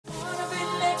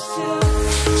Hey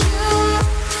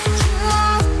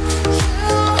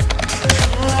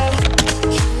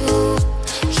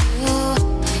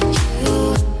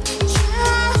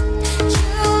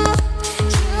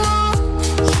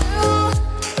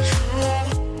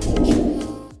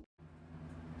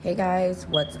guys,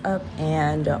 what's up,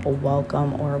 and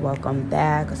welcome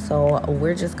back. So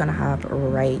we're just gonna hop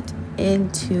right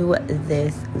into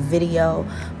this video,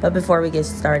 but before we get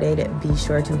started, be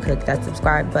sure to click that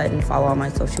subscribe button, follow all my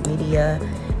social media,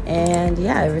 and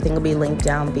yeah, everything will be linked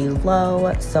down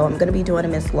below. So I'm gonna be doing a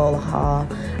Miss Lola haul.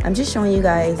 I'm just showing you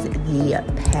guys the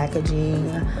packaging.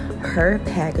 Her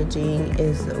packaging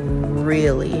is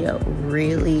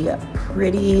really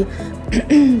pretty.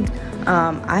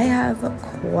 I have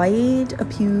quite a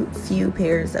few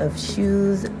pairs of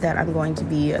shoes that I'm going to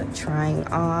be trying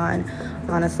on.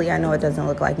 Honestly, I know it doesn't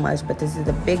look like much, but this is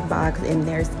a big box and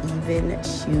there's even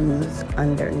shoes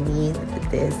underneath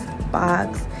this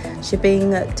box.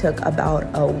 Shipping took about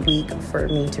a week for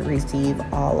me to receive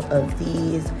all of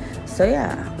these. So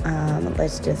yeah,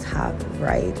 let's just hop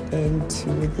right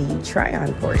into the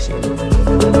try-on portion.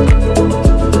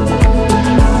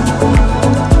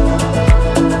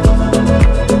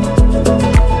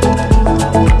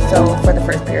 So for the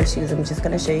first pair of shoes, I'm just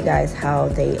going to show you guys how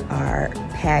they are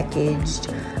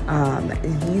packaged.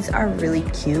 These are really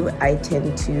cute. I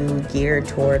tend to gear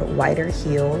toward wider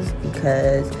heels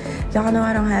because y'all know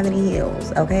I don't have any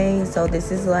heels, okay? So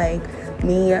this is like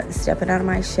me stepping out of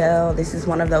my shell. This is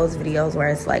one of those videos where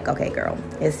it's like, okay girl,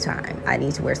 it's time. I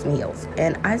need to wear some heels.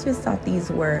 And I just thought these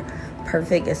were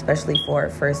perfect, especially for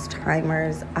first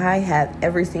timers. I have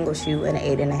every single shoe in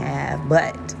an 8.5,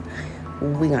 but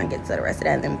we're gonna get to the rest of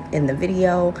that in the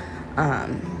video.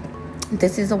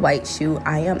 This is a white shoe.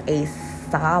 I am a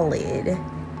solid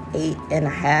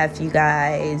 8.5, you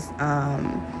guys.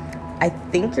 I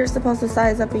think you're supposed to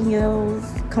size up in heels.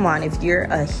 Come on, if you're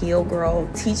a heel girl,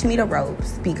 teach me the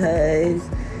ropes, because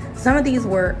some of these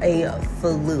were a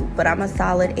fluke, but I'm a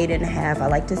solid 8.5. I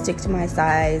like to stick to my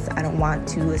size. I don't want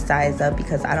to size up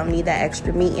because I don't need that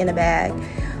extra meat in the bag.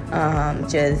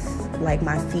 Just like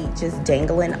my feet just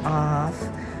dangling off,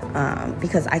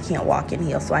 because I can't walk in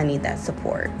heels, so I need that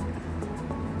support.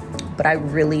 But I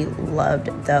really loved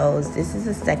those. This is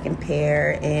a second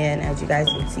pair, and as you guys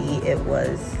can see,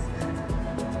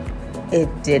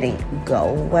 it didn't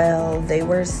go well. They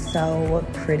were so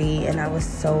pretty and I was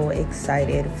so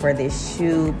excited for this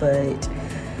shoe, but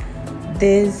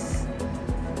this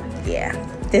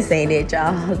ain't it,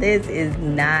 y'all. This is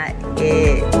not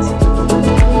it.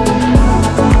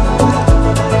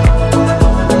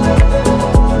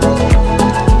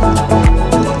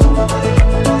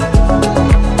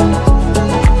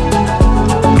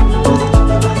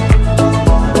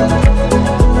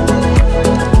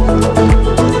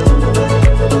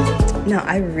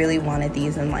 I really wanted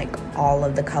these in like all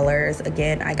of the colors.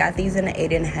 Again, I got these in an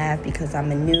 8.5 because I'm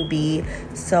a newbie.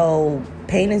 So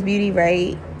pain is beauty,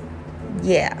 right?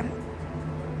 Yeah.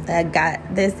 I got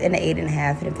this in an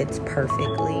 8.5 and it fits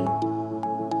perfectly.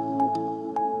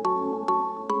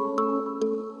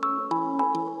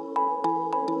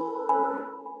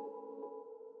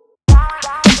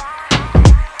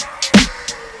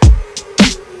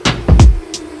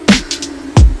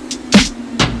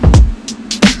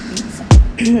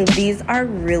 These are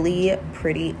really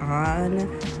pretty on.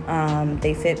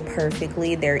 They fit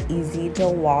perfectly. They're easy to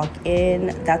walk in.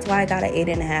 That's why I got an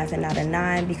 8.5 and not a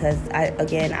 9, because I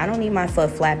don't need my foot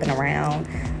flapping around.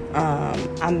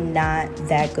 I'm not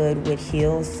that good with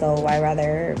heels, so I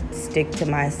rather stick to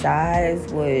my size,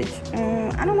 which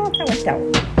I don't know if that worked out.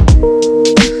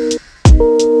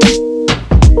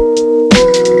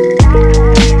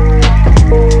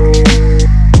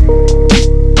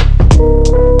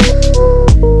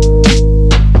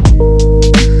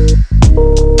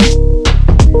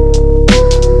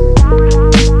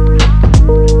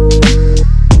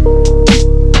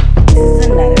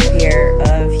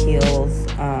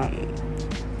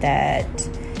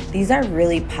 These are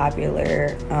really popular,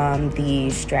 the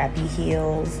strappy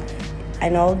heels. I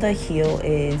know the heel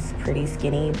is pretty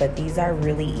skinny, but these are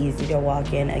really easy to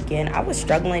walk in. Again, I was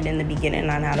struggling in the beginning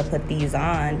on how to put these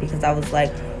on because I was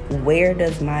like, where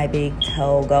does my big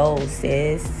toe go,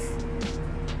 sis?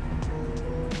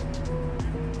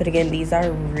 But again, these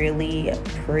are really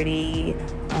pretty,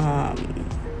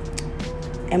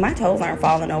 and my toes aren't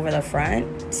falling over the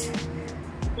front,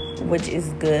 which is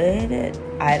good.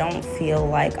 I don't feel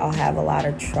like I'll have a lot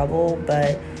of trouble,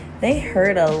 but they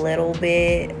hurt a little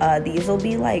bit. These will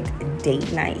be like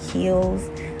date night heels.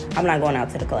 I'm not going out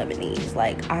to the club in these.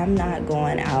 Like, I'm not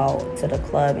going out to the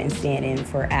club and standing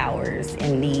for hours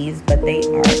in these, but they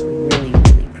are really,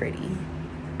 really pretty.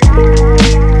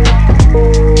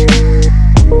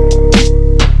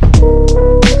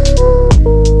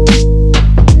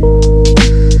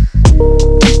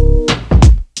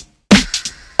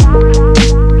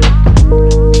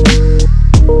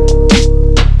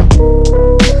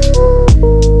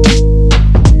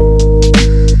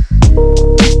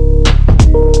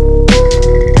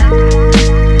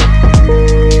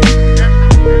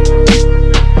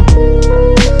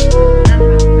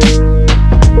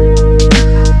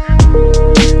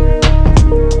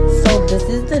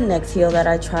 heel that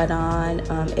I tried on.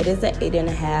 It is an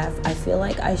 8.5. I feel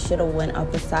like I should have went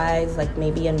up a size, like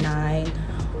maybe a 9.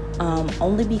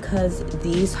 Only because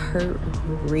these hurt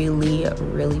really,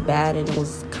 really bad, and it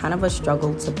was kind of a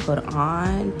struggle to put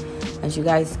on. As you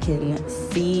guys can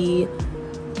see,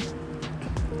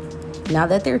 now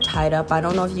that they're tied up, I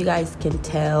don't know if you guys can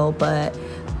tell, but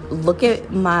look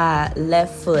at my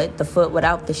left foot, the foot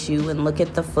without the shoe, and look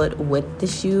at the foot with the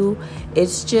shoe. It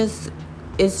just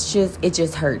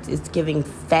hurts. It's giving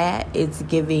fat. It's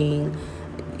giving,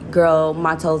 girl,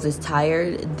 my toes is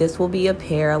tired. This will be a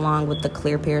pair along with the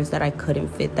clear pairs that I couldn't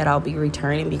fit that I'll be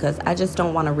returning because I just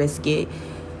don't want to risk it.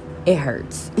 It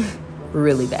hurts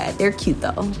really bad. They're cute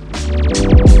though.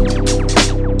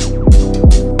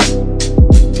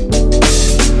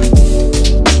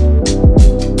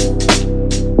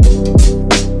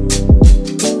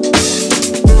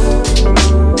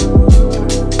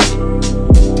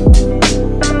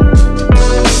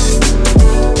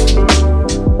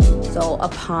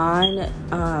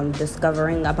 Upon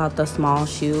discovering about the small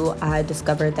shoe, I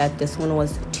discovered that this one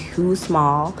was too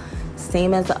small,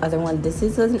 same as the other one. This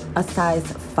is a size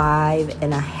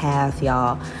 5.5,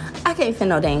 y'all. I can't fit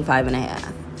no dang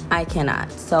 5.5. I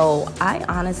cannot. So I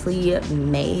honestly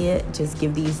may just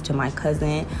give these to my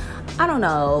cousin. I don't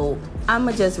know.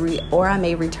 I'ma just I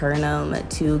may return them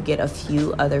to get a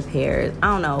few other pairs.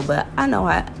 I don't know, but I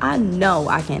know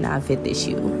I cannot fit this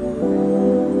shoe.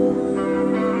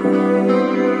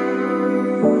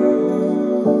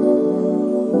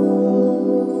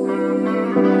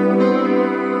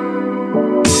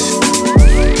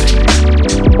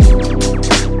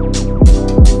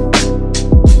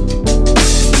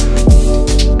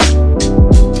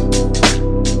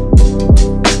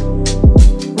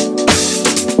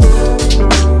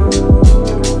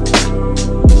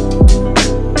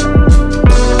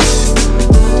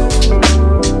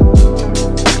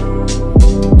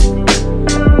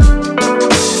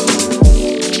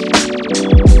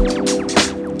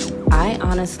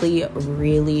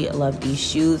 Really love these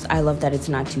shoes. I love that it's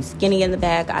not too skinny in the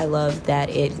back. I love that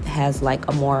it has like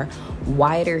a more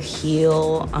wider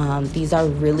heel. These are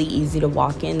really easy to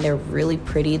walk in. They're really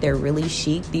pretty. They're really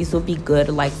chic. These would be good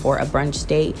like for a brunch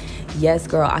date. Yes,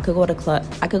 girl, I could go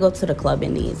to the club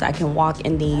in these. I can walk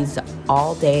in these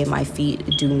all day. My feet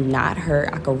do not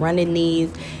hurt. I could run in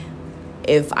these.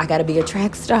 If I gotta be a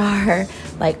track star,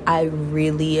 like I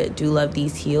really do love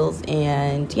these heels,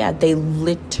 and yeah, they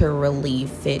literally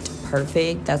fit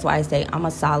perfect. That's why I say I'm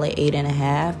a solid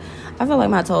 8.5. I feel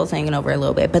like my toes hanging over a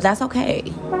little bit, but that's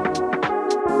okay.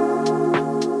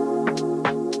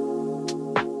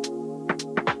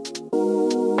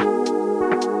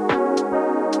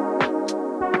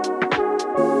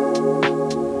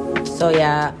 So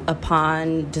yeah,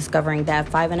 upon discovering that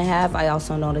 5.5, I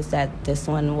also noticed that this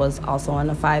one was also in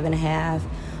a 5.5.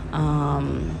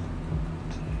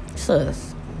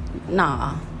 Sis,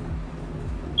 nah,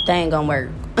 they ain't gonna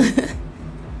work.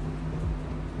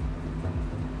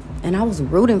 And I was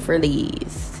rooting for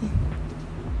these.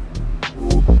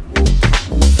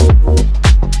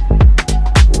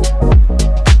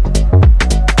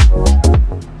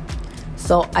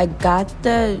 So I got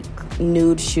the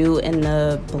nude shoe in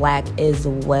the black as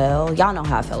well. Y'all know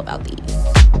how I feel about these.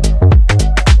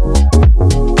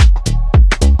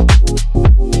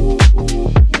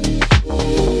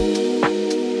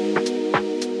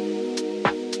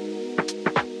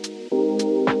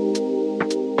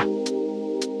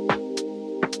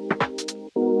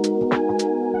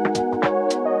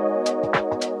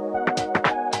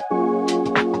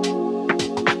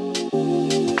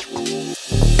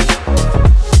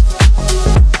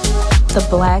 The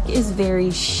black is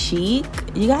very chic.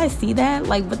 You guys see that?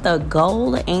 Like with the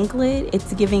gold anklet,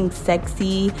 it's giving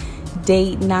sexy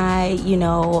date night, you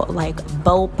know, like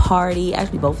boat party.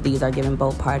 Actually, both of these are giving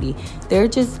boat party. They're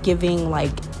just giving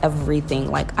like everything.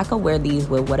 Like I could wear these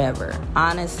with whatever.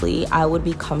 Honestly, I would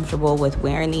be comfortable with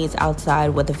wearing these outside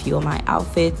with a few of my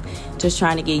outfits. Just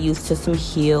trying to get used to some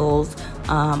heels.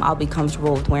 I'll be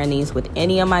comfortable with wearing these with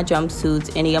any of my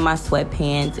jumpsuits, any of my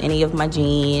sweatpants, any of my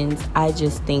jeans. I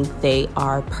just think they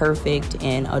are perfect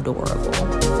and adorable.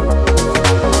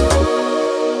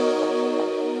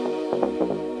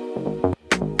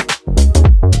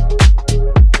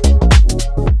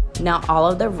 Now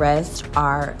all of the rest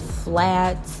are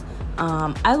flats.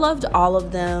 I loved all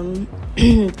of them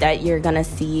that you're gonna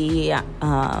see.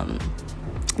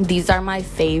 These are my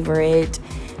favorite.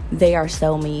 They are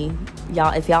so me.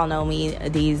 Y'all, if y'all know me,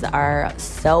 these are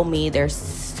so me. They're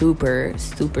super,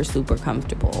 super, super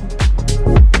comfortable.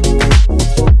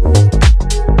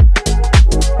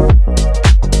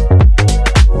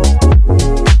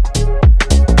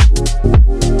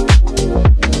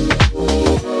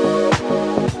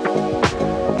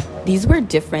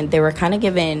 different. They were kind of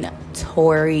giving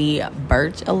Tory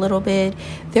Burch a little bit.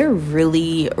 They're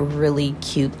really, really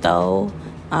cute though.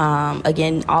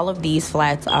 Again, all of these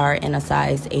flats are in a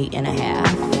size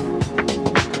 8.5.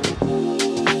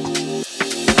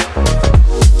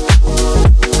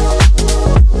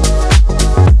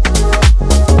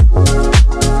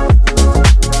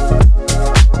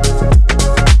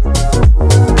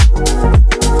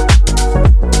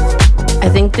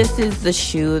 This is the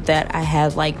shoe that I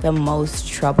had like the most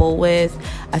trouble with.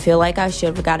 I feel like I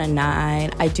should have got a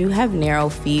 9. I do have narrow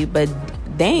feet, but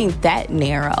they ain't that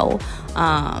narrow.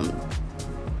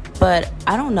 But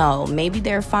I don't know, maybe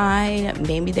they're fine,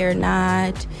 maybe they're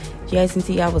not. You guys can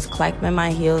see I was clapping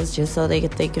my heels just so they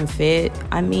can fit.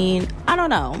 I mean, I don't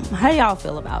know. How do y'all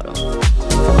feel about them?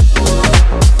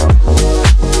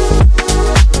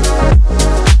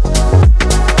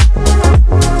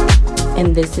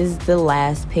 And this is the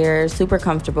last pair. Super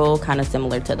comfortable, kind of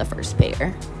similar to the first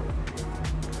pair.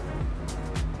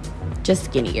 Just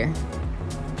skinnier.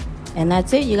 And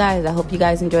that's it, you guys. I hope you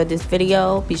guys enjoyed this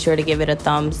video. Be sure to give it a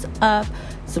thumbs up.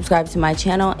 Subscribe to my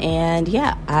channel. And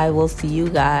yeah, I will see you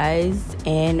guys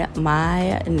in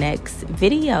my next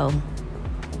video.